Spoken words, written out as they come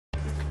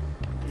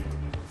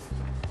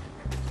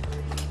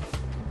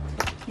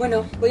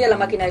Bueno, voy a la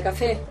máquina de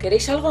café.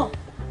 ¿Queréis algo?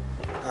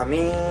 A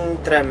mí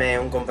tráeme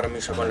un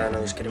compromiso con la no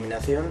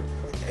discriminación,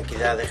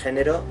 equidad de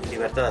género y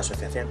libertad de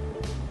asociación.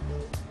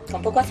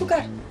 ¿Con poco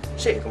azúcar?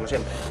 Sí, como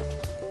siempre.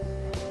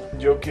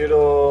 Yo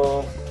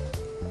quiero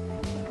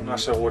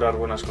asegurar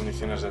buenas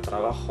condiciones de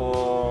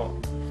trabajo.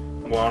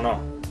 Bueno, no.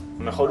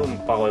 Mejor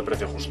un pago de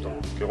precio justo,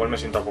 que igual me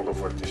sienta un poco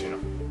fuerte, si no.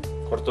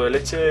 Corto de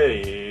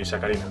leche y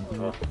sacarina, por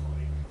favor.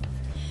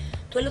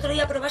 Tú el otro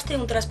día probaste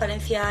un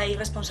transparencia y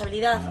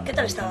responsabilidad. ¿Qué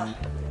tal estaba?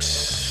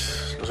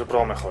 Los he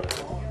probado mejores.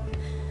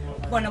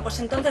 Bueno, pues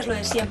entonces lo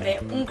de siempre.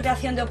 Un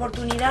creación de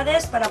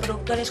oportunidades para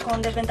productores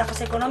con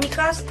desventajas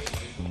económicas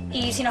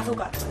y sin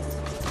azúcar.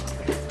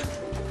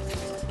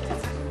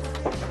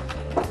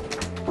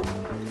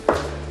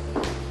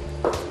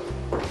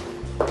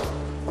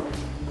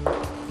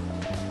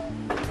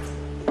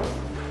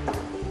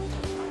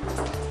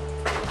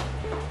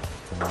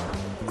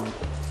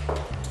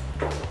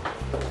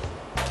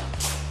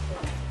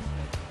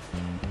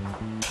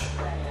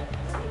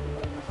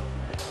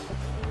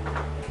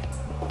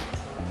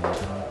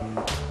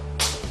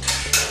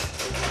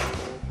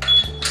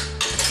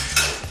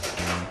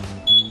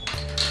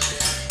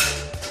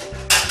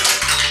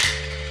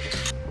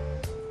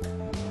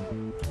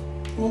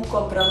 Un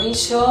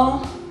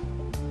compromiso,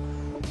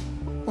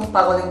 un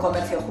pago de un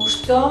comercio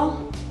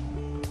justo,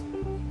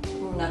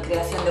 una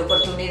creación de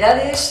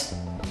oportunidades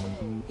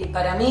y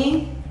para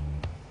mí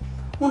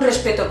un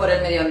respeto por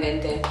el medio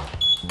ambiente.